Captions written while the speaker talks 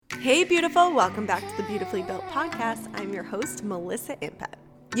Hey, beautiful. Welcome back to the Beautifully Built podcast. I'm your host, Melissa Impet.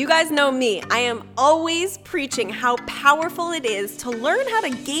 You guys know me. I am always preaching how powerful it is to learn how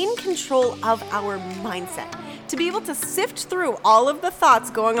to gain control of our mindset, to be able to sift through all of the thoughts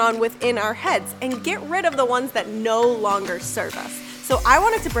going on within our heads and get rid of the ones that no longer serve us. So I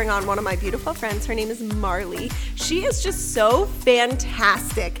wanted to bring on one of my beautiful friends. Her name is Marley. She is just so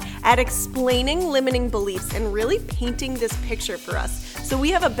fantastic at explaining limiting beliefs and really painting this picture for us so we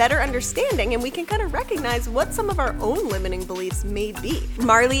have a better understanding and we can kind of recognize what some of our own limiting beliefs may be.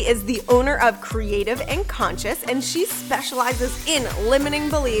 Marley is the owner of Creative and Conscious, and she specializes in limiting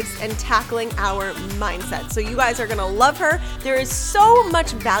beliefs and tackling our mindset. So you guys are going to love her. There is so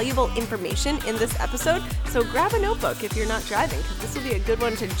much valuable information in this episode, so grab a notebook if you're not driving, because this will be a good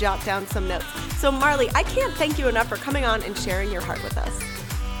one to jot down some notes. So Marley, I can't thank you enough for coming on and sharing your heart with us.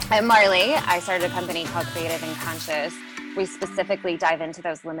 I'm Marley. I started a company called Creative and Conscious. We specifically dive into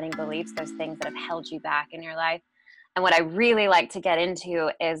those limiting beliefs, those things that have held you back in your life. And what I really like to get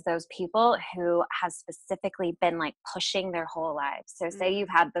into is those people who have specifically been like pushing their whole lives. So say you've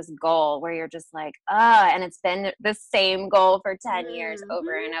had this goal where you're just like, and it's been the same goal for 10 years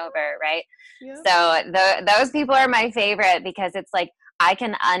over and over, right? Yeah. So those people are my favorite because it's like, I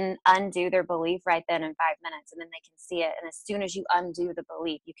can undo their belief right then in 5 minutes, and then they can see it. And as soon as you undo the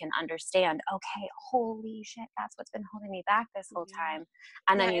belief, you can understand, okay, holy shit, that's what's been holding me back this whole time.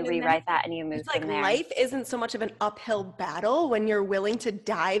 And then you rewrite that and you move from there. Life isn't so much of an uphill battle when you're willing to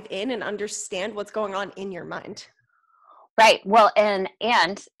dive in and understand what's going on in your mind. Right. Well, and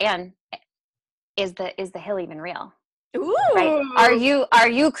is the hill even real? Ooh. Right? Are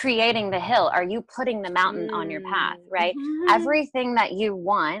you creating the hill? Are you putting the mountain on your path? Right? Everything that you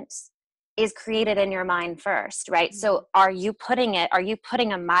want is created in your mind first, right? So are you putting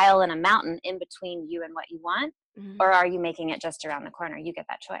a mile and a mountain in between you and what you want? Or are you making it just around the corner? You get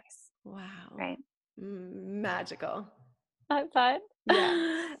that choice. Wow. Right? Magical. That's fun.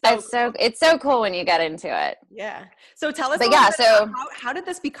 Yeah. It's so cool when you get into it. Yeah. So tell us how did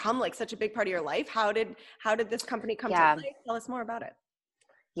this become like such a big part of your life? How did this company come to life? Tell us more about it.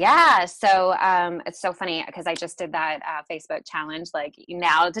 Yeah. So it's so funny because I just did that Facebook challenge like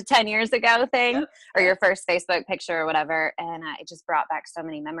now to 10 years ago thing or your first Facebook picture or whatever. And it just brought back so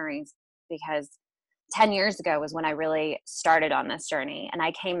many memories because 10 years ago was when I really started on this journey. And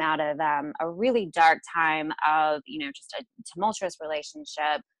I came out of a really dark time of, just a tumultuous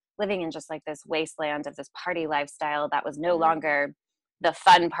relationship, living in just like this wasteland of this party lifestyle that was no longer the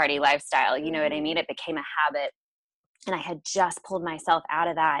fun party lifestyle. You know what I mean? It became a habit. And I had just pulled myself out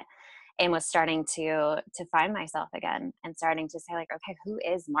of that and was starting to find myself again and starting to say like, okay, who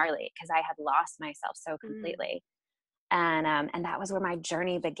is Marley? Because I had lost myself so completely. And that was where my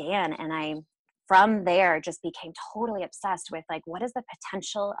journey began. And I, from there, just became totally obsessed with like, what is the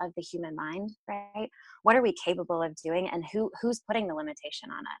potential of the human mind, right? What are we capable of doing? And who's putting the limitation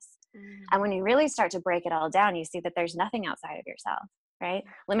on us? And when you really start to break it all down, you see that there's nothing outside of yourself, right?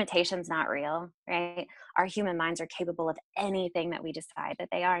 Limitation's not real, right? Our human minds are capable of anything that we decide that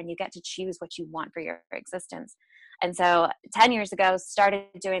they are, and you get to choose what you want for your existence. And so 10 years ago, started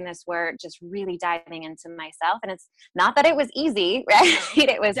doing this work, just really diving into myself. And it's not that it was easy, right?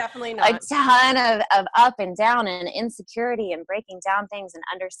 It was definitely not. A ton of up and down and insecurity and breaking down things and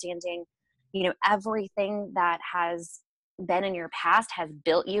understanding, everything that has been in your past has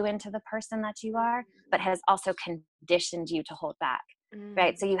built you into the person that you are, but has also conditioned you to hold back.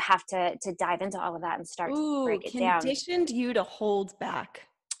 Right. So you have to dive into all of that and start to break it down. Conditioned you to hold back.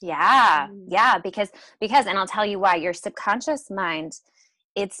 Yeah. Yeah. Because, and I'll tell you why. Your subconscious mind,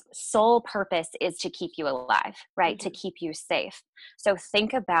 its sole purpose is to keep you alive, right? To keep you safe. So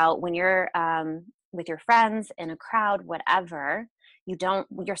think about when you're with your friends in a crowd, whatever,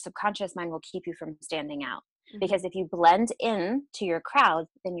 your subconscious mind will keep you from standing out. Because if you blend in to your crowd,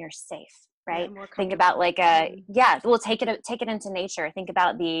 then you're safe. Right. Yeah, think about like we'll take it into nature. Think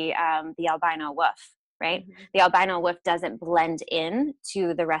about the albino wolf, right? The albino wolf doesn't blend in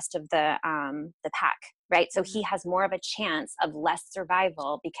to the rest of the pack, right? So he has more of a chance of less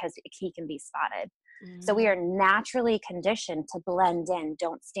survival because he can be spotted. So we are naturally conditioned to blend in,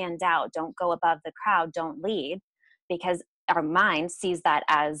 don't stand out, don't go above the crowd, don't lead, because our mind sees that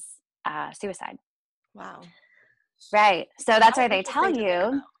as suicide. Wow. Right. So that's why they tell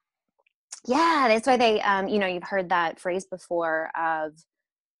you. Yeah, that's why they, you've heard that phrase before of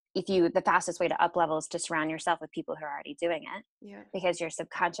the fastest way to up level is to surround yourself with people who are already doing it. Yeah. Because your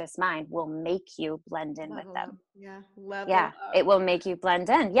subconscious mind will make you blend in with them. Yeah. It will make you blend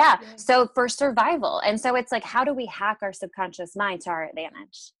in. Yeah. So for survival. And so it's like, how do we hack our subconscious mind to our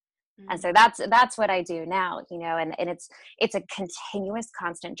advantage? And so that's what I do now, and it's a continuous,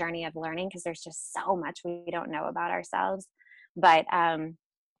 constant journey of learning, because there's just so much we don't know about ourselves. But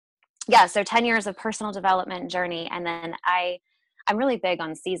yeah, so 10 years of personal development journey. And then I'm really big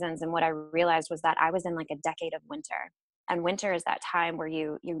on seasons. And what I realized was that I was in like a decade of winter. And winter is that time where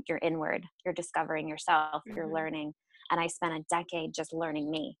you're inward, you're discovering yourself, you're learning. And I spent a decade just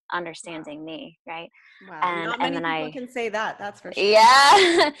learning me, understanding me, right? Wow. And Not many then people can say that, that's for sure.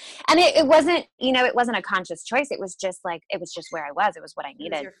 Yeah. And it wasn't, it wasn't a conscious choice. It was just where I was. It was what I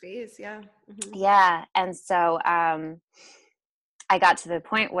needed. It was your phase, yeah. Mm-hmm. Yeah. And so I got to the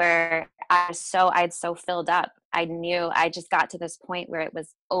point where I had so filled up. I just got to this point where it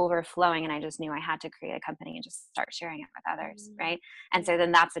was overflowing, and I just knew I had to create a company and just start sharing it with others. Right. And so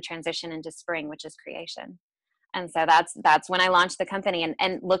then that's the transition into spring, which is creation. And so that's when I launched the company.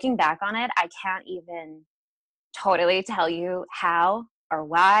 And looking back on it, I can't even totally tell you how or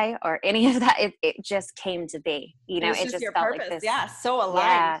why or any of that. It just came to be, it just your felt purpose. like this. Yeah. So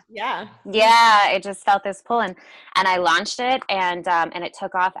aligned. Yeah. It just felt this pull, and I launched it, and it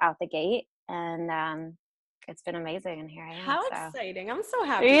took off out the gate, and it's been amazing. And here I am. How exciting. I'm so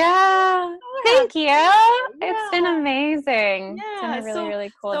happy. Yeah. Thank you. Yeah. It's been amazing. Yeah. It's been a really,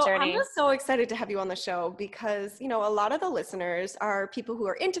 really cool journey. I'm just so excited to have you on the show because, a lot of the listeners are people who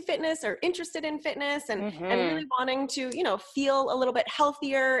are into fitness or interested in fitness and really wanting to, feel a little bit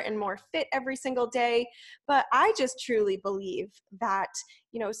healthier and more fit every single day. But I just truly believe that,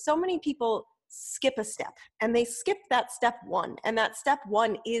 so many people skip a step, and they skip that step one. And that step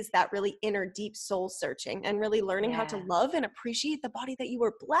one is that really inner deep soul searching and really learning how to love and appreciate the body that you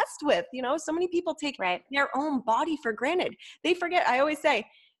were blessed with. So many people take their own body for granted. They forget. I always say,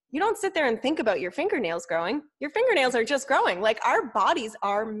 you don't sit there and think about your fingernails growing. Your fingernails are just growing. Like, our bodies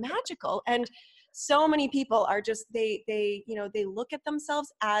are magical. And so many people are just, they look at themselves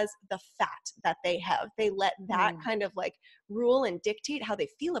as the fat that they have. They let that kind of like rule and dictate how they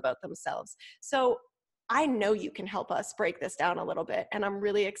feel about themselves. So I know you can help us break this down a little bit. And I'm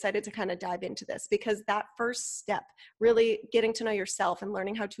really excited to kind of dive into this, because that first step, really getting to know yourself and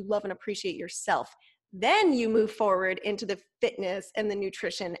learning how to love and appreciate yourself, then you move forward into the fitness and the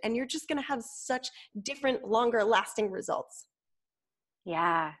nutrition, and you're just going to have such different, longer lasting results.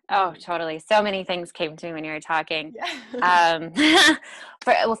 Yeah. Oh, totally. So many things came to me when you were talking. Yeah.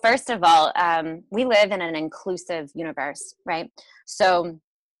 Well, first of all, we live in an inclusive universe, right? So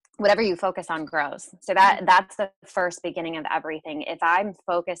whatever you focus on grows. So that's the first beginning of everything. If I'm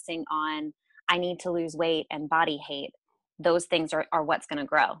focusing on, I need to lose weight and body hate, those things are what's going to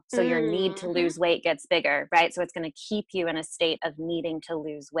grow. So your need to lose weight gets bigger, right? So it's going to keep you in a state of needing to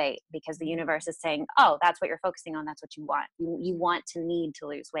lose weight, because the universe is saying, oh, that's what you're focusing on. That's what you want. You want to need to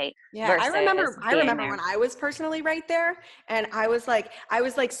lose weight. Yeah. I remember when I was personally right there, and I was like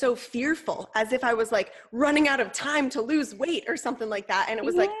so fearful, as if I was like running out of time to lose weight or something like that. And it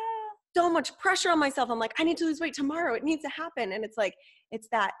was like so much pressure on myself. I'm like, I need to lose weight tomorrow. It needs to happen. And it's like, it's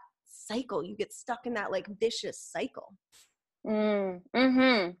that cycle. You get stuck in that like vicious cycle.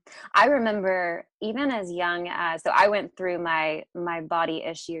 I remember even as young as, so I went through my body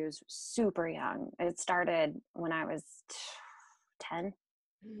issues super young. It started when I was 10,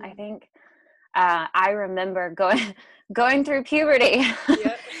 I think. I remember going through puberty.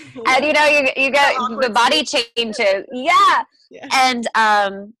 And you get the body changes. Yeah. And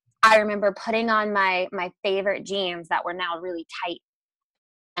I remember putting on my favorite jeans that were now really tight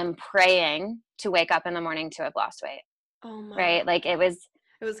and praying to wake up in the morning to have lost weight. Oh my right. God. Like it was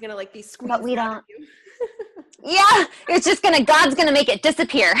gonna like be squeezed. But we out don't. of you. Yeah. It's just God's gonna make it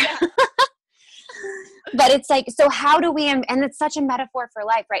disappear. Yeah. But it's like, so how do we, and it's such a metaphor for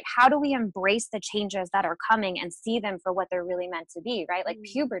life, right? How do we embrace the changes that are coming and see them for what they're really meant to be, right? Like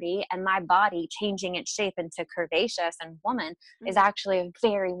puberty and my body changing its shape into curvaceous and woman is actually a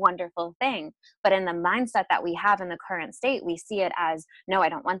very wonderful thing. But in the mindset that we have in the current state, we see it as, no, I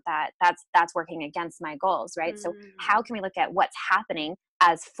don't want that. That's working against my goals, right? So how can we look at what's happening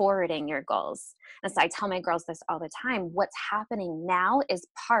as forwarding your goals? And so I tell my girls this all the time. What's happening now is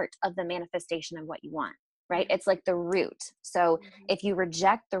part of the manifestation of what you want, right? It's like the root. So if you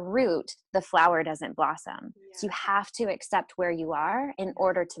reject the root, the flower doesn't blossom. So you have to accept where you are in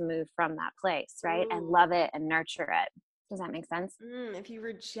order to move from that place, right? And love it and nurture it. Does that make sense? If you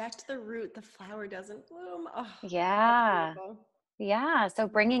reject the root, the flower doesn't bloom. Oh, yeah. Yeah. So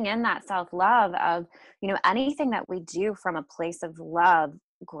bringing in that self-love of, anything that we do from a place of love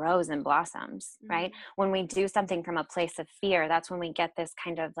grows and blossoms, right? When we do something from a place of fear, that's when we get this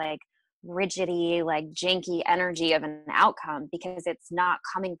kind of like rigidity, like janky energy of an outcome, because it's not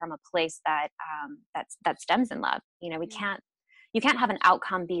coming from a place that stems in love. We can't, you can't have an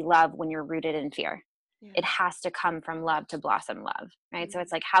outcome be love when you're rooted in fear. Yeah. It has to come from love to blossom love, right? Mm-hmm. So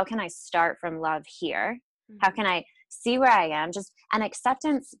it's like, how can I start from love here? Mm-hmm. How can I see where I am? Just an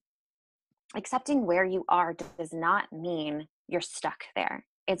accepting where you are does not mean you're stuck there.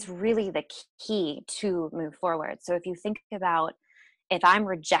 It's really the key to move forward. So if you think about, if I'm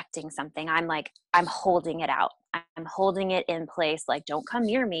rejecting something, I'm holding it out. I'm holding it in place. Like, don't come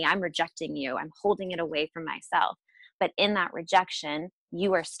near me. I'm rejecting you. I'm holding it away from myself. But in that rejection,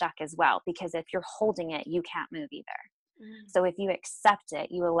 you are stuck as well, because if you're holding it, you can't move either. So if you accept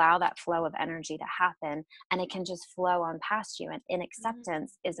it, you allow that flow of energy to happen, and it can just flow on past you. And in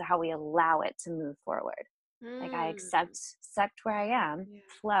acceptance is how we allow it to move forward. Like, I accept where I am,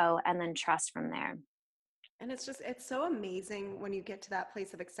 flow, and then trust from there. And it's so amazing when you get to that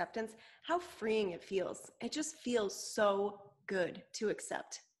place of acceptance, how freeing it feels. It just feels so good to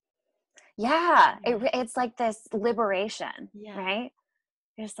accept. Yeah. It's like this liberation, right?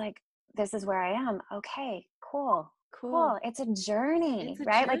 It's like, this is where I am. Okay, cool. It's a journey,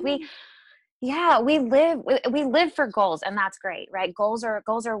 right? Like we live for goals, and that's great, right? Goals are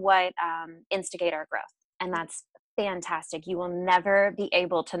what instigate our growth. And that's fantastic. You will never be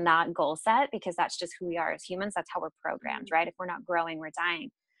able to not goal set, because that's just who we are as humans. That's how we're programmed, right? If we're not growing, we're dying.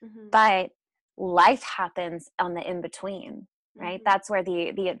 But life happens on the in-between, right? That's where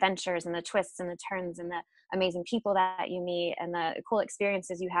the adventures and the twists and the turns and the amazing people that you meet and the cool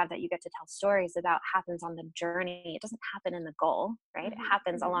experiences you have that you get to tell stories about happens on the journey. It doesn't happen in the goal, right? It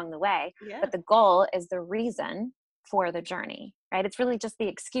happens along the way. But the goal is the reason for the journey, right? It's really just the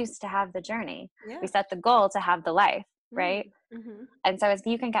excuse to have the journey. We set the goal to have the life, right? And so as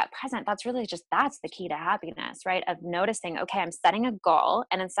you can get present, that's the key to happiness, right? Of noticing, okay, I'm setting a goal,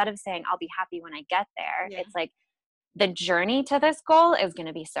 and instead of saying I'll be happy when I get there, it's like, the journey to this goal is going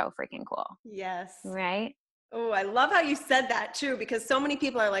to be so freaking cool. Yes. Right? Oh, I love how you said that too, because so many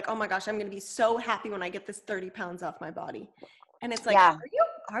people are like, oh my gosh, I'm going to be so happy when I get this 30 pounds off my body. And it's like,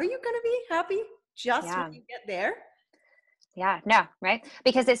 are you going to be happy just when you get there? Yeah, no, right?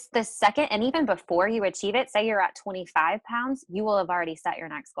 Because it's the second, and even before you achieve it, say you're at 25 pounds, you will have already set your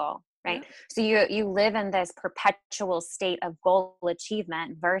next goal, right? So you live in this perpetual state of goal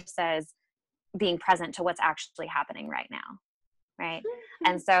achievement versus being present to what's actually happening right now, right?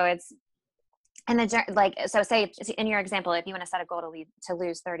 And so it's, so say in your example, if you want to set a goal to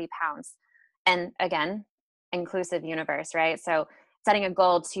lose 30 pounds, and again, inclusive universe, right? So setting a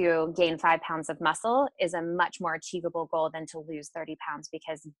goal to gain 5 pounds of muscle is a much more achievable goal than to lose 30 pounds,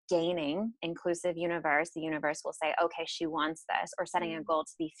 because gaining, inclusive universe, the universe will say, okay, she wants this. Or setting a goal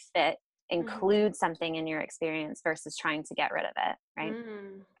to be fit includes something in your experience versus trying to get rid of it, right?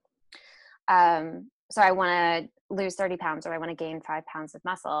 So I want to lose 30 pounds, or I want to gain 5 pounds of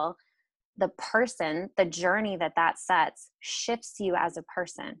muscle. The journey that sets shifts you as a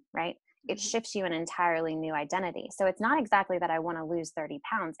person, right? It shifts you an entirely new identity. So it's not exactly that I want to lose 30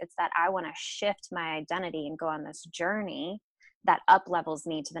 pounds. It's that I want to shift my identity and go on this journey that up levels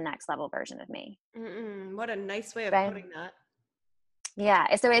me to the next level version of me. What a nice way of putting that.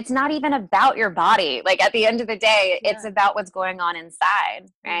 Yeah. So it's not even about your body. Like, at the end of the day, it's about what's going on inside,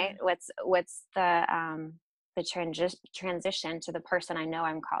 right? What's the transition to the person I know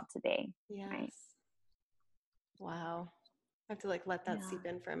I'm called to be. Yes. Right? Wow. I have to let that seep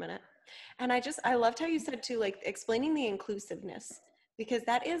in for a minute. And I loved how you said too, explaining the inclusiveness, because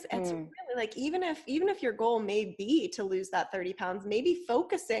it's really even if your goal may be to lose that 30 pounds, maybe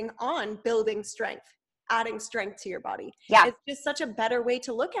focusing on building strength, adding strength to your body. It's just such a better way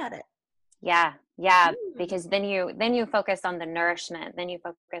to look at it. Yeah. Because then you focus on the nourishment, then you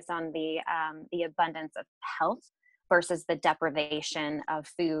focus on the abundance of health versus the deprivation of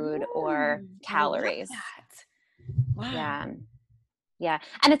food or calories. I love that. Wow. Yeah.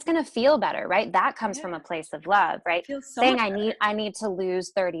 And it's going to feel better, right? That comes from a place of love, right? Saying I need to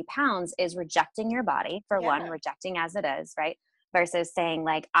lose 30 pounds is rejecting your body, for one, rejecting as it is, right? Versus saying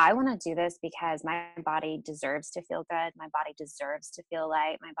I want to do this because my body deserves to feel good. My body deserves to feel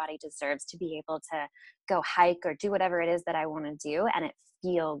light. My body deserves to be able to go hike or do whatever it is that I want to do, and it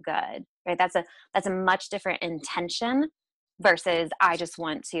feel good, right? That's a much different intention versus I just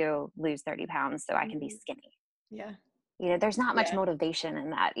want to lose 30 pounds so I can be skinny. Yeah. There's not much motivation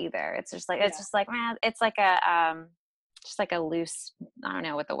in that either. It's just man, it's like a loose, I don't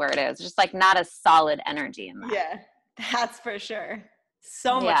know what the word is, just not a solid energy in that. Yeah, that's for sure.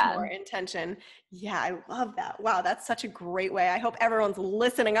 So much more intention. Yeah, I love that. Wow, that's such a great way. I hope everyone's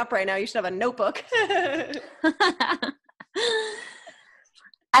listening up right now. You should have a notebook.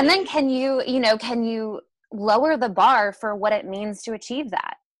 And then can you lower the bar for what it means to achieve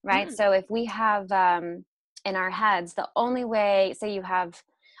that, right? So if we have in our heads, the only way, say you have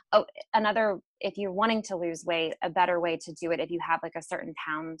if you're wanting to lose weight, a better way to do it, if you have like a certain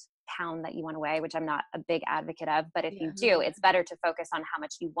pound that you want to weigh, which I'm not a big advocate of, but if you do, it's better to focus on how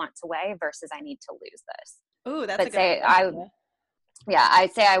much you want to weigh versus I need to lose this. Oh, that's but a good idea.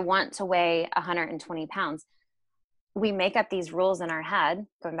 I'd say I want to weigh 120 pounds. We make up these rules in our head,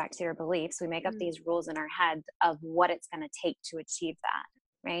 going back to your beliefs, we make up these rules in our head of what it's going to take to achieve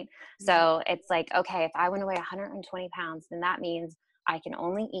that, right? So it's like, okay, if I want to weigh 120 pounds, then that means I can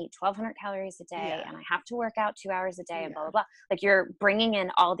only eat 1,200 calories a day and I have to work out 2 hours a day and blah, blah, blah. Like you're bringing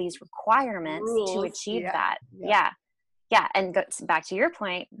in all these requirements rules to achieve that. Yeah. And back to your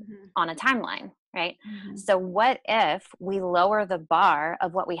point on a timeline, right? So what if we lower the bar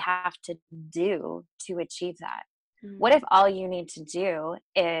of what we have to do to achieve that? What if all you need to do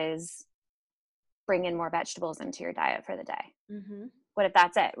is bring in more vegetables into your diet for the day? What if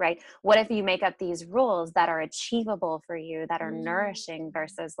that's it, right? What if you make up these rules that are achievable for you, that are nourishing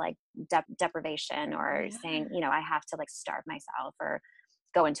versus like deprivation or saying, I have to like starve myself or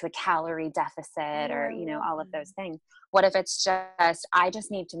go into a calorie deficit or, all of those things. What if it's just, I just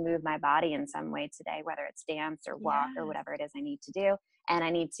need to move my body in some way today, whether it's dance or walk or whatever it is I need to do. And I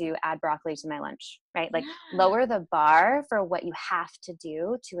need to add broccoli to my lunch, right? Like lower the bar for what you have to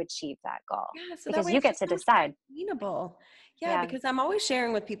do to achieve that goal. So because you get to decide. Attainable. Yeah, because I'm always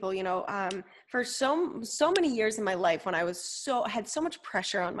sharing with people, for so many years in my life when I had so much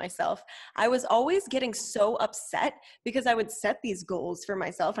pressure on myself, I was always getting so upset because I would set these goals for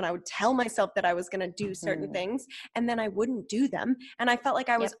myself and I would tell myself that I was going to do certain things and then I wouldn't do them. And I felt like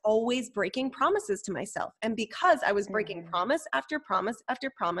I was always breaking promises to myself. And because I was breaking promise after promise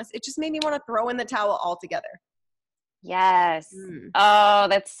after promise, it just made me want to throw in the towel altogether. Yes. Oh,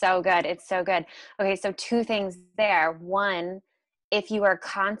 that's so good. It's so good. Okay. So 2 things there. One, if you are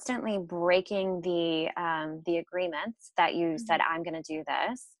constantly breaking the agreements that you said, I'm going to do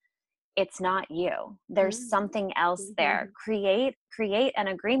this, it's not you. There's something else there. Create an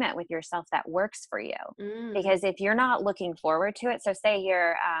agreement with yourself that works for you. Because if you're not looking forward to it, so say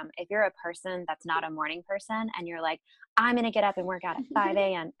if you're a person that's not a morning person and you're like, I'm going to get up and work out at 5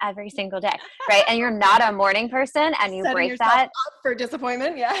 a.m. every single day, right? And you're not a morning person and you break that. Up for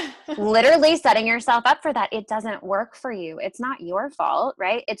disappointment, literally setting yourself up for that. It doesn't work for you. It's not your fault,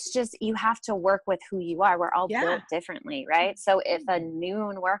 right? It's just you have to work with who you are. We're all built differently, right? So if a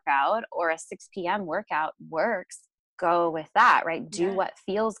noon workout or a 6 p.m. workout works, go with that, right? Do what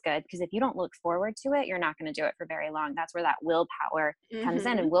feels good. Because if you don't look forward to it, you're not going to do it for very long. That's where that willpower comes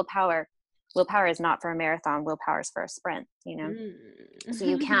in. And willpower is not for a marathon. Willpower is for a sprint, So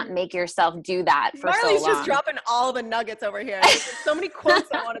you can't make yourself do that for Marley's so long. Just dropping all the nuggets over here. There's so many quotes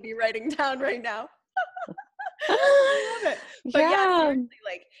I want to be writing down right now. I love it. But seriously,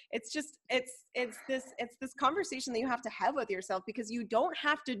 like it's this conversation that you have to have with yourself because you don't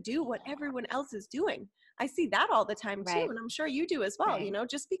have to do what everyone else is doing. I see that all the time too. And I'm sure you do as well.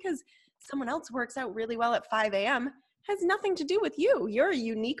 Just because someone else works out really well at 5 a.m. has nothing to do with you. You're a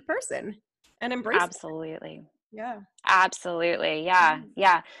unique person. And embrace Absolutely. Yeah. Absolutely. Yeah.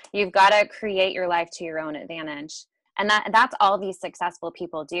 Yeah. You've got to create your life to your own advantage. And that's all these successful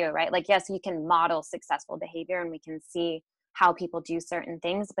people do, right? Like, yes, you can model successful behavior and we can see how people do certain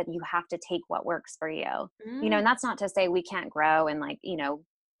things, but you have to take what works for you, and that's not to say we can't grow and like,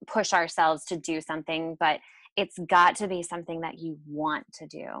 push ourselves to do something, but it's got to be something that you want to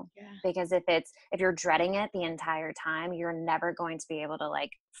do. Because if you're dreading it the entire time, you're never going to be able to like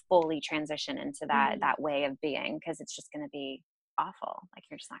fully transition into that way of being, because it's just going to be awful. Like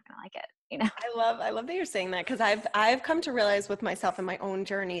you're just not going to like it, I love that you're saying that, because I've come to realize with myself in my own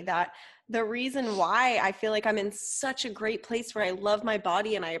journey that the reason why I feel like I'm in such a great place where I love my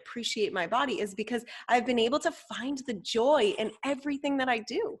body and I appreciate my body is because I've been able to find the joy in everything that I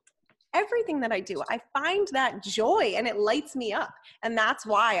do. Everything that I do, I find that joy and it lights me up. And that's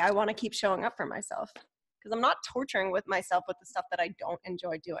why I want to keep showing up for myself, because I'm not torturing with myself with the stuff that I don't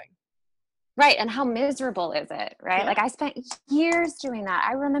enjoy doing. Right. And how miserable is it? Right. Like I spent years doing that.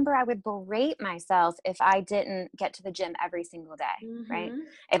 I remember I would berate myself if I didn't get to the gym every single day. Right.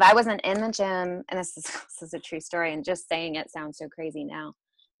 If I wasn't in the gym, and this is a true story, and just saying it sounds so crazy now,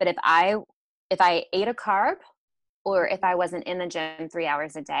 but if I ate a carb or if I wasn't in the gym 3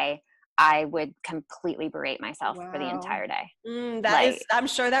 hours a day, I would completely berate myself for the entire day. I'm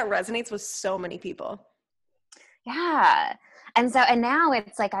sure that resonates with so many people. Yeah. And now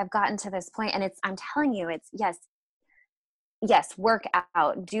it's like, I've gotten to this point and I'm telling you, yes, yes, work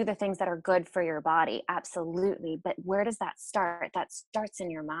out, do the things that are good for your body. Absolutely. But where does that start? That starts in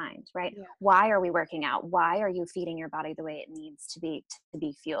your mind, right? Yeah. Why are we working out? Why are you feeding your body the way it needs to be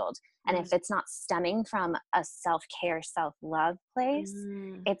fueled? And if it's not stemming from a self-care, self-love place,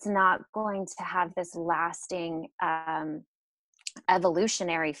 Mm. it's not going to have this lasting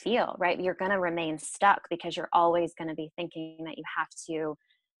evolutionary feel, right? You're going to remain stuck because you're always going to be thinking that you have to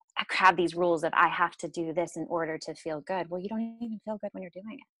have these rules that I have to do this in order to feel good. Well, you don't even feel good when you're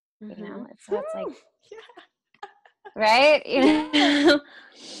doing it, you know? So it's like, Yeah. right? You Yes. know?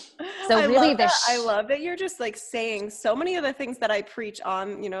 So I really love that. I love that you're just like saying so many of the things that I preach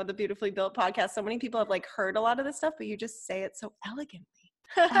on, the Beautifully Built podcast. So many people have like heard a lot of this stuff, but you just say it so elegantly.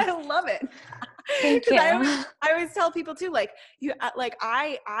 I love it. Thank you. I always tell people too, like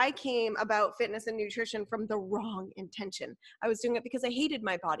I came about fitness and nutrition from the wrong intention. I was doing it because I hated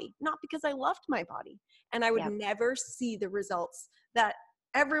my body, not because I loved my body. And I would Yep. never see the results that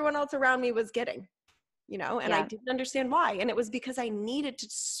everyone else around me was getting. And I didn't understand why. And it was because I needed to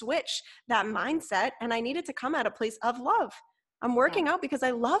switch that mindset, and I needed to come at a place of love. I'm working out because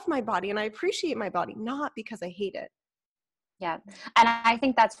I love my body and I appreciate my body, not because I hate it. Yeah. And I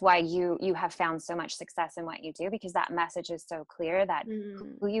think that's why you have found so much success in what you do, because that message is so clear that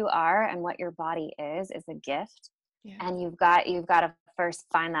who you are and what your body is a gift. Yeah. And you've got to first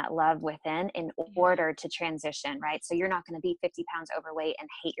find that love within in order to transition, right? So you're not going to be 50 pounds overweight and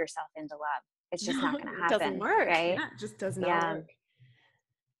hate yourself into love. It's just not going to happen. It doesn't work. Right? Yeah, it just does not work.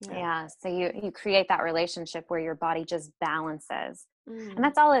 Yeah. So you create that relationship where your body just balances. And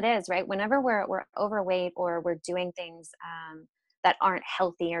that's all it is, right? Whenever we're overweight or we're doing things that aren't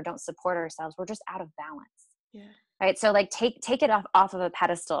healthy or don't support ourselves, we're just out of balance. Yeah. Right. So like take it off of a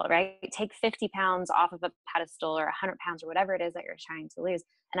pedestal, right? Take 50 pounds off of a pedestal or 100 pounds or whatever it is that you're trying to lose,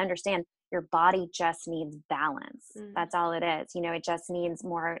 and understand your body just needs balance. That's all it is. It just needs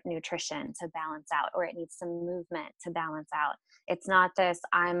more nutrition to balance out, or it needs some movement to balance out. It's not this,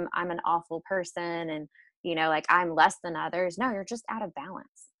 I'm an awful person and like I'm less than others. No, you're just out of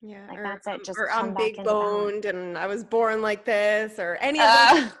balance. Yeah. Like that's it. Just or come I'm back big into boned balance. and I was born like this, or any of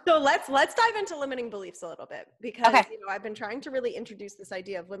those. So let's dive into limiting beliefs a little bit, because I've been trying to really introduce this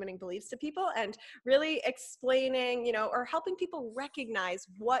idea of limiting beliefs to people, and really explaining, or helping people recognize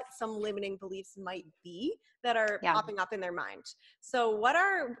what some limiting beliefs might be that are popping up in their mind. So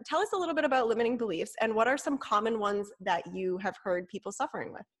tell us a little bit about limiting beliefs, and what are some common ones that you have heard people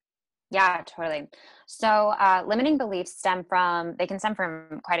suffering with? Yeah, totally. So limiting beliefs can stem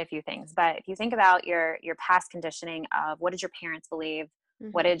from quite a few things. But if you think about your past conditioning of what did your parents believe,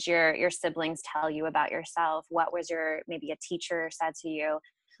 what did your siblings tell you about yourself, what was maybe a teacher said to you,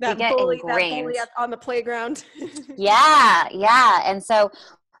 that bully on the playground. Yeah. And so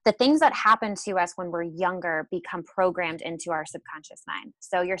the things that happen to us when we're younger become programmed into our subconscious mind.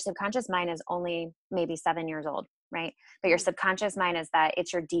 So your subconscious mind is only maybe 7 years old, right? But your subconscious mind is that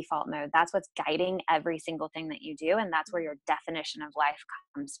it's your default mode. That's what's guiding every single thing that you do. And that's where your definition of life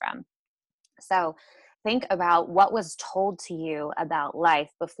comes from. So think about what was told to you about life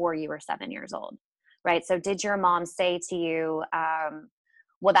before you were 7 years old, right? So did your mom say to you,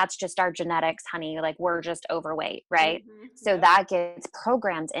 well, that's just our genetics, honey. Like we're just overweight, right? So that gets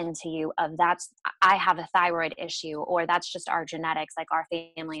programmed into you of I have a thyroid issue, or that's just our genetics. Like our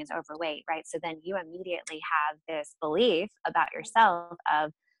family is overweight, right? So then you immediately have this belief about yourself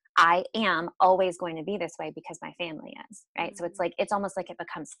of, I am always going to be this way because my family is, right? So it's almost like it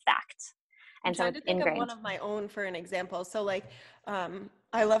becomes fact. And so I'm trying to think of one of my own for an example. So like,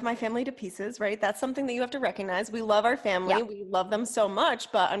 I love my family to pieces, right? That's something that you have to recognize. We love our family. Yeah. We love them so much,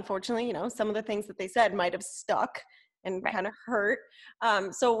 but unfortunately, some of the things that they said might have stuck and kind of hurt.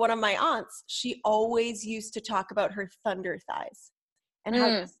 So one of my aunts, she always used to talk about her thunder thighs and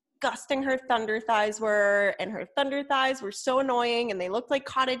how disgusting her thunder thighs were, and her thunder thighs were so annoying and they looked like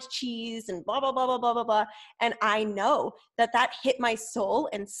cottage cheese and blah, blah, blah, blah, blah, blah, blah. And I know that hit my soul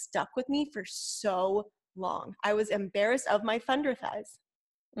and stuck with me for so long. I was embarrassed of my thunder thighs.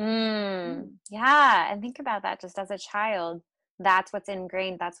 Yeah. And think about that just as a child. That's what's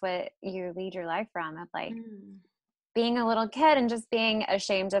ingrained. That's what you lead your life from, of like being a little kid and just being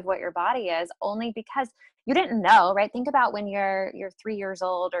ashamed of what your body is, only because you didn't know, right? Think about when you're 3 years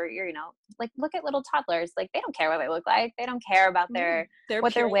old, or you're, like look at little toddlers. Like they don't care what they look like. They don't care about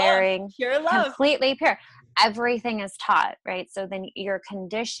what they're wearing. Pure love. Completely pure. Everything is taught, right? So then you're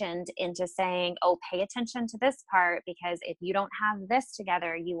conditioned into saying, oh, pay attention to this part, because if you don't have this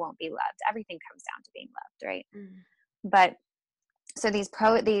together, you won't be loved. Everything comes down to being loved, right? But so these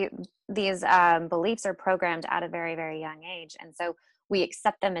beliefs are programmed at a very, very young age. And so we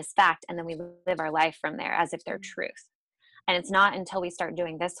accept them as fact, and then we live our life from there as if they're truth. And it's not until we start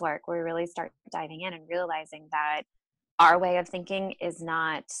doing this work where we really start diving in and realizing that our way of thinking is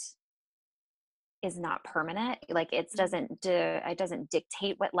not permanent. Like it doesn't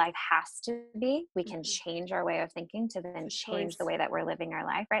dictate what life has to be. We can change our way of thinking to then change the way that we're living our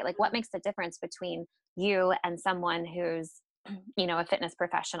life, right? Like what makes the difference between you and someone who's, a fitness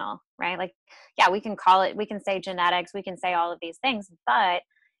professional, right? Like, yeah, we can say genetics, we can say all of these things, but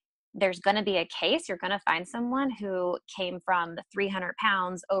there's going to be a case. You're going to find someone who came from the 300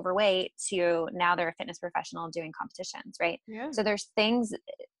 pounds overweight to now they're a fitness professional doing competitions, right? Yeah. So there's things,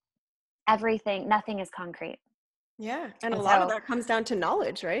 nothing is concrete. Yeah. And a lot of that comes down to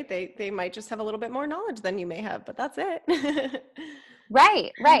knowledge, right? They might just have a little bit more knowledge than you may have, but that's it.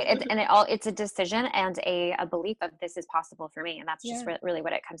 Right. It's a decision and a belief of this is possible for me. And that's just really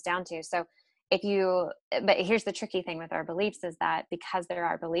what it comes down to. So but here's the tricky thing with our beliefs is that because there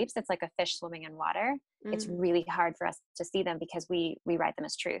are beliefs, it's like a fish swimming in water. It's really hard for us to see them because we write them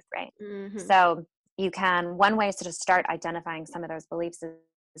as truth, right? So one way to just start identifying some of those beliefs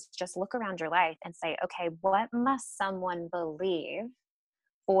is just look around your life and say, okay, what must someone believe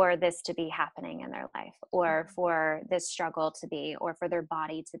for this to be happening in their life, or for this struggle to be, or for their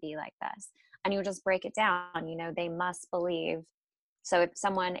body to be like this? And you just break it down. They must believe. So if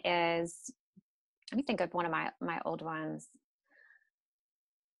someone is, let me think of one of my old ones,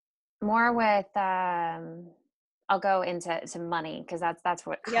 more with, I'll go into money because that's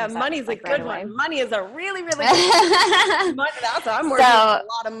what comes money's up, a good one. Money is a really, really good one. I'm working with a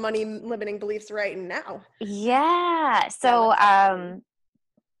lot of money limiting beliefs right now. Yeah. So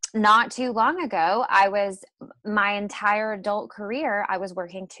not too long ago, my entire adult career, I was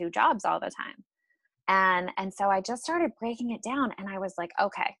working 2 jobs all the time. And so I just started breaking it down and I was like,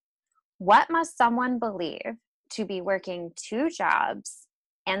 okay, what must someone believe to be working 2 jobs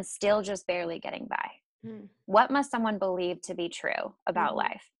and still just barely getting by? What must someone believe to be true about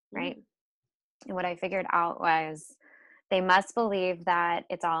life, right? And what I figured out was they must believe that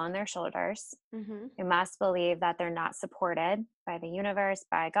it's all on their shoulders. They must believe that they're not supported by the universe,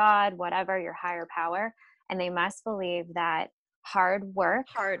 by God, whatever, your higher power. And they must believe that hard work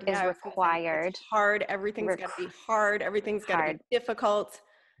is required. Hard. Everything's got to be hard. Everything's got to be difficult.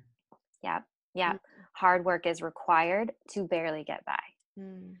 Yeah. Hard work is required to barely get by.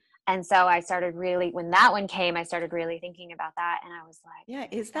 And so I started when that one came, I started really thinking about that. And I was like, yeah,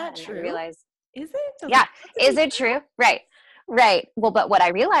 is that true? I realized, is it? Yeah. Is it true? Right. Well, but what I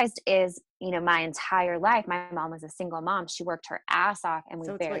realized is, my entire life, my mom was a single mom. She worked her ass off and we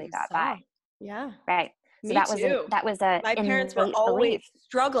barely got by. Yeah. Right. So that was my parents were always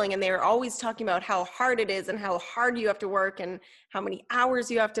struggling and they were always talking about how hard it is and how hard you have to work and how many hours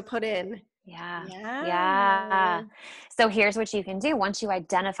you have to put in. Yeah. So here's what you can do. Once you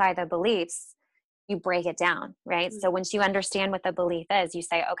identify the beliefs, you break it down, right? So once you understand what the belief is, you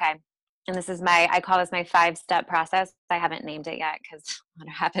say, okay, and this is I call this my 5-step process. I haven't named it yet because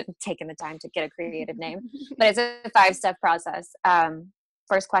I haven't taken the time to get a creative name, but it's a 5-step process.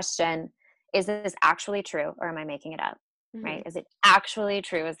 First question, is this actually true or am I making it up? Right? Is it actually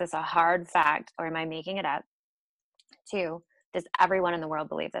true? Is this a hard fact or am I making it up? 2, does everyone in the world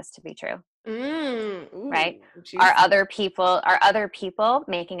believe this to be true? Right? Juicy. Are other people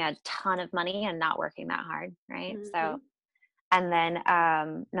making a ton of money and not working that hard? Right? So, and then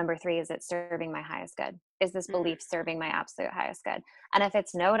number 3, is it serving my highest good? Is this belief serving my absolute highest good? And if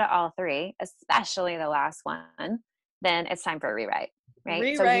it's no to all 3, especially the last one, then it's time for a rewrite.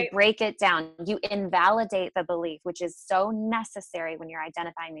 Right? So you break it down, you invalidate the belief, which is so necessary when you're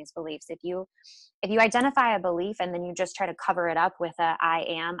identifying these beliefs. If you identify a belief and then you just try to cover it up with I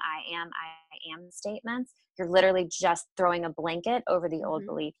am statements, you're literally just throwing a blanket over the old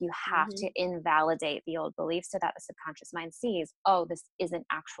belief. You have to invalidate the old belief so that the subconscious mind sees, oh, this isn't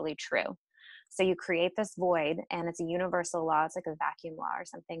actually true. So you create this void, and it's a universal law. It's like a vacuum law or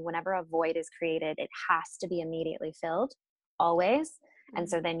something. Whenever a void is created, it has to be immediately filled, always. And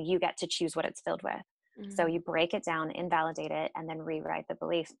so then you get to choose what it's filled with. So you break it down, invalidate it, and then rewrite the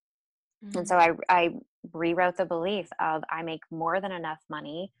belief. And so I rewrote the belief of I make more than enough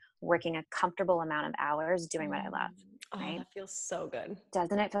money working a comfortable amount of hours doing what I love. Right? Oh, that feels so good.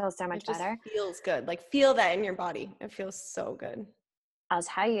 Doesn't it feel so much better? It feels good. Like feel that in your body. It feels so good. I'll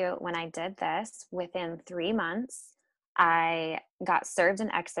tell you, when I did this, within 3 months, I got served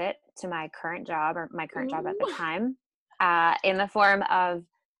an exit to my current job, or my current job at the time, in the form of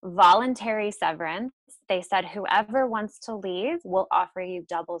voluntary severance. They said, whoever wants to leave, will offer you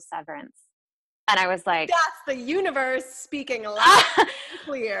double severance. And I was like, that's the universe speaking loud and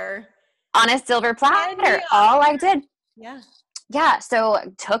clear. On a silver platter. All I did. Yeah. Yeah. So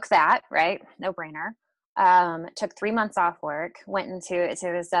took that, right? No brainer. took 3 months off work, went into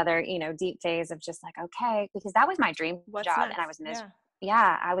this other, deep phase of just like, okay, because that was my dream What's job. next? And I was Yeah.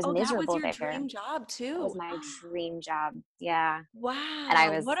 yeah, I was Oh, that was miserable your there. dream job That was too. my dream job. Yeah. And I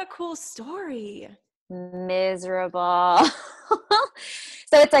Wow, was what a cool story. miserable.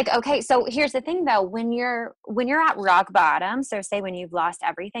 So it's like, okay, so here's the thing though, when you're at rock bottom, so say when you've lost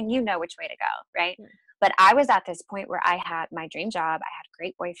everything, you know which way to go, right? Yeah. But I was at this point where I had my dream job, I had a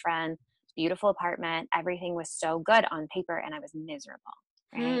great boyfriend, beautiful apartment, everything was so good on paper, and I was miserable,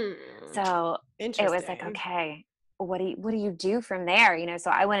 right? So it was like, Interesting. okay, what do you do from there?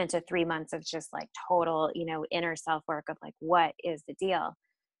 So I went into 3 months of just like total, inner self work of like, what is the deal?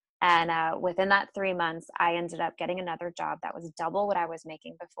 And within that 3 months, I ended up getting another job that was double what I was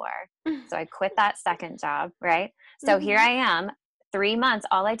making before. So I quit that second job, right? So here I am, 3 months.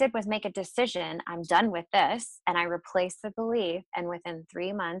 All I did was make a decision. I'm done with this. And I replaced the belief. And within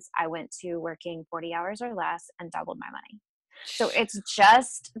 3 months, I went to working 40 hours or less and doubled my money. So it's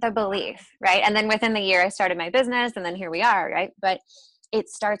just the belief, right? And then within the year, I started my business, and then here we are, right? But it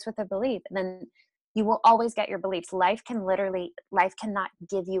starts with a belief. And then you will always get your beliefs. Life cannot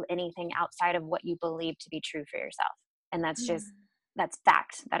give you anything outside of what you believe to be true for yourself. And that's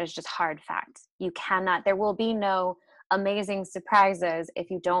fact. That is just hard fact. You cannot, there will be no amazing surprises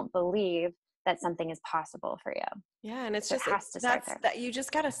if you don't believe that something is possible for you. Yeah, and it's So just it has to start there. that you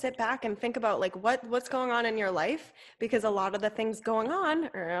just got to sit back and think about like what's going on in your life, because a lot of the things going on,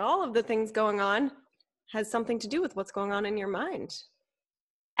 or all of the things going on, has something to do with what's going on in your mind.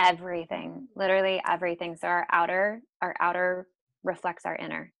 Everything, literally everything. So our outer reflects our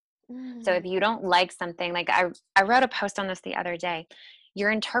inner. So if you don't like something, like I wrote a post on this the other day, your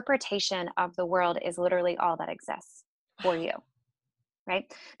interpretation of the world is literally all that exists for you, right?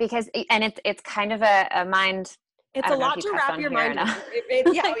 Because, and it's kind of a mind. It's I a don't know if lot you to touched wrap on your here or mind not.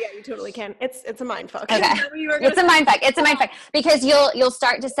 around. Yeah, you totally can. It's a mind fuck. Okay. It's a mind fuck. It's a mind fuck, because you'll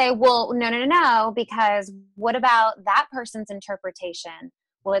start to say, well, no, because what about that person's interpretation?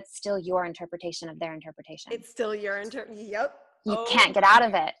 Well, it's still your interpretation of their interpretation. It's still your Yep. You can't get out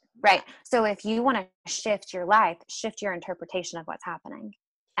of it, right? So if you want to shift your life, shift your interpretation of what's happening,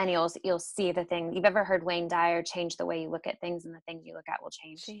 and you'll see the thing. You've ever heard Wayne Dyer, change the way you look at things, and the things you look at will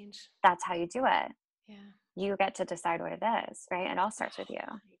change. That's how you do it. Yeah. You get to decide what it is, right? It all starts with you.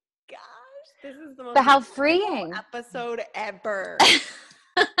 Oh my gosh, this is the most But how freeing episode ever.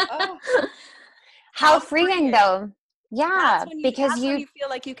 Oh. How freeing though. Yeah, that's when you feel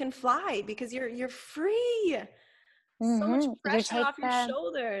like you can fly, because you're free. So much pressure off your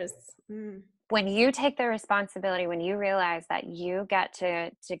shoulders. When you take the responsibility, when you realize that you get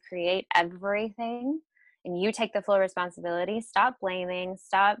to create everything, and you take the full responsibility, stop blaming,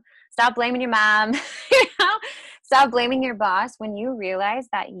 stop blaming your mom, stop blaming your boss. When you realize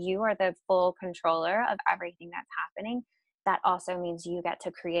that you are the full controller of everything that's happening, that also means you get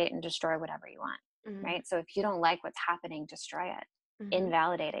to create and destroy whatever you want, right? So if you don't like what's happening, destroy it,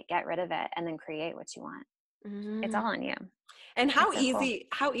 invalidate it, get rid of it, and then create what you want. It's all on you. And how easy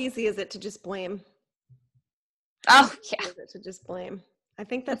is it to just blame? Oh yeah. Is it to just blame? I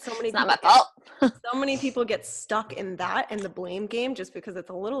think that so many it's not my fault. So many people get stuck in the blame game, just because it's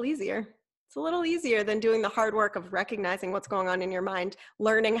a little easier. It's a little easier than doing the hard work of recognizing what's going on in your mind,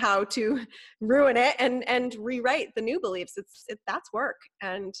 learning how to ruin it and rewrite the new beliefs. That's work,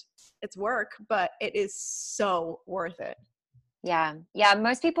 and it's work, but it is so worth it. Yeah.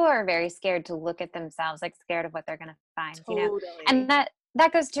 Most people are very scared to look at themselves, like scared of what they're going to find, Totally. And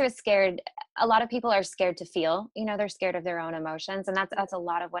that goes to a lot of people are scared to feel, they're scared of their own emotions. And that's a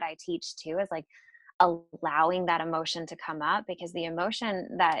lot of what I teach too, is like allowing that emotion to come up, because the emotion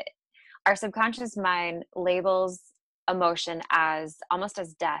that our subconscious mind labels emotion as almost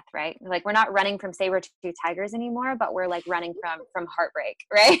as death, right? Like we're not running from saber-tooth tigers anymore, but we're like running from heartbreak,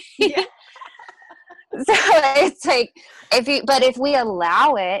 right? Yeah. So it's like, if we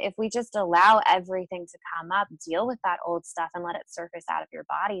allow it, if we just allow everything to come up, deal with that old stuff and let it surface out of your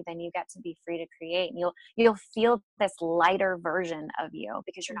body, then you get to be free to create, and you'll feel this lighter version of you,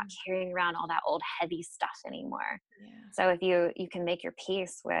 because you're not carrying around all that old heavy stuff anymore. Yeah. So if you can make your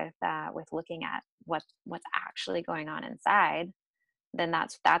peace with looking at what's actually going on inside, then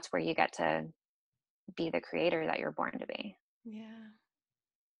that's where you get to be the creator that you're born to be. Yeah.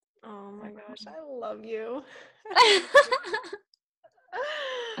 Oh my gosh, I love you.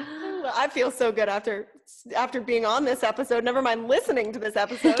 I feel so good after being on this episode, never mind listening to this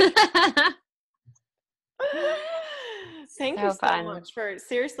episode. Thank you so much for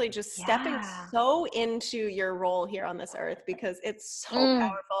seriously just stepping so into your role here on this earth, because it's so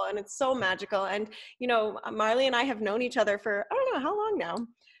powerful and it's so magical. And, Marley and I have known each other for, I don't know, how long now?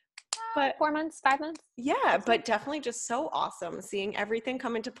 But 4 months, 5 months. yeah, but definitely just so awesome seeing everything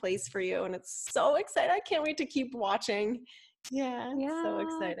come into place for you. And it's so exciting. I can't wait to keep watching. Yeah, it's so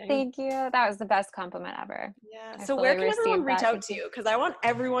exciting. Thank you. That was the best compliment ever. Yeah. I So fully where can everyone received reach that. out Thank to you. you? Because I want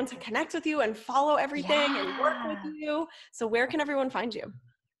everyone to connect with you and follow everything and work with you. So where can everyone find you?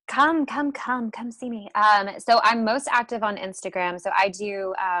 Come see me. So I'm most active on Instagram. So I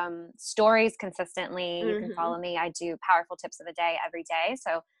do stories consistently. You can follow me. I do powerful tips of the day every day.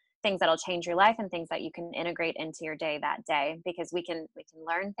 So things that'll change your life and things that you can integrate into your day that day, because we can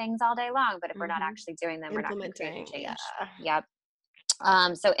learn things all day long, but if we're not actually doing them, we're not going to create the change. Yep.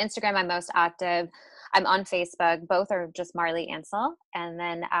 So Instagram, I'm most active. I'm on Facebook. Both are just Marley Ansell. And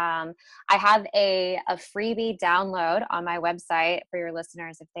then I have a freebie download on my website for your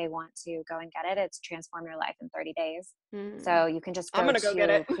listeners if they want to go and get it. It's Transform Your Life in 30 Days. So you can just go go get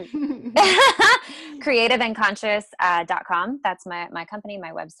it. creativeandconscious.com. That's my company,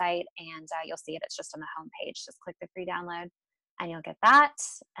 my website, and you'll see it. It's just on the homepage. Just click the free download and you'll get that.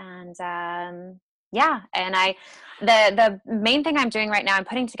 And yeah. And the main thing I'm doing right now, I'm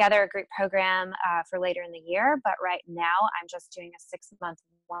putting together a group program for later in the year. But right now I'm just doing a 6-month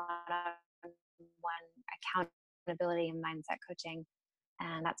one-on-one accountability and mindset coaching.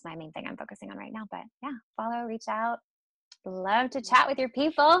 And that's my main thing I'm focusing on right now. But yeah, follow, reach out. Love to chat with your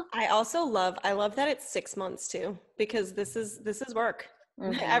people. I love that it's 6 months too, because this is work.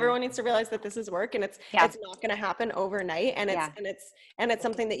 Everyone needs to realize that this is work, and it's not going to happen overnight, and it's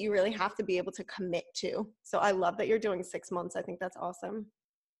something that you really have to be able to commit to. So I love that you're doing 6 months. I think that's awesome.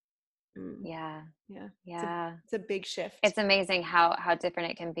 Yeah. It's a big shift. It's amazing how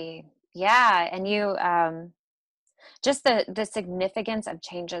different it can be. Yeah. And you, just the significance of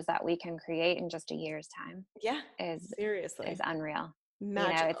changes that we can create in just a year's time. Yeah. Is unreal.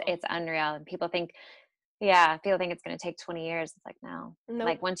 Magical. You know, it's unreal. And people think it's going to take 20 years. It's like, no. Nope.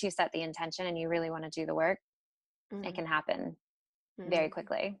 Like once you set the intention and you really want to do the work, it can happen very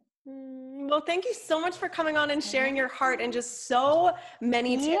quickly. Well, thank you so much for coming on and sharing your heart and just so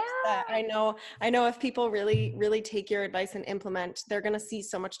many tips that I know if people really, really take your advice and implement, they're going to see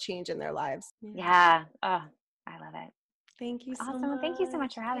so much change in their lives. Yeah. Oh, I love it. Thank you so much. Awesome. Thank you so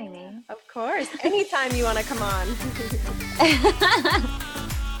much for having me. Of course. Anytime you want to come on.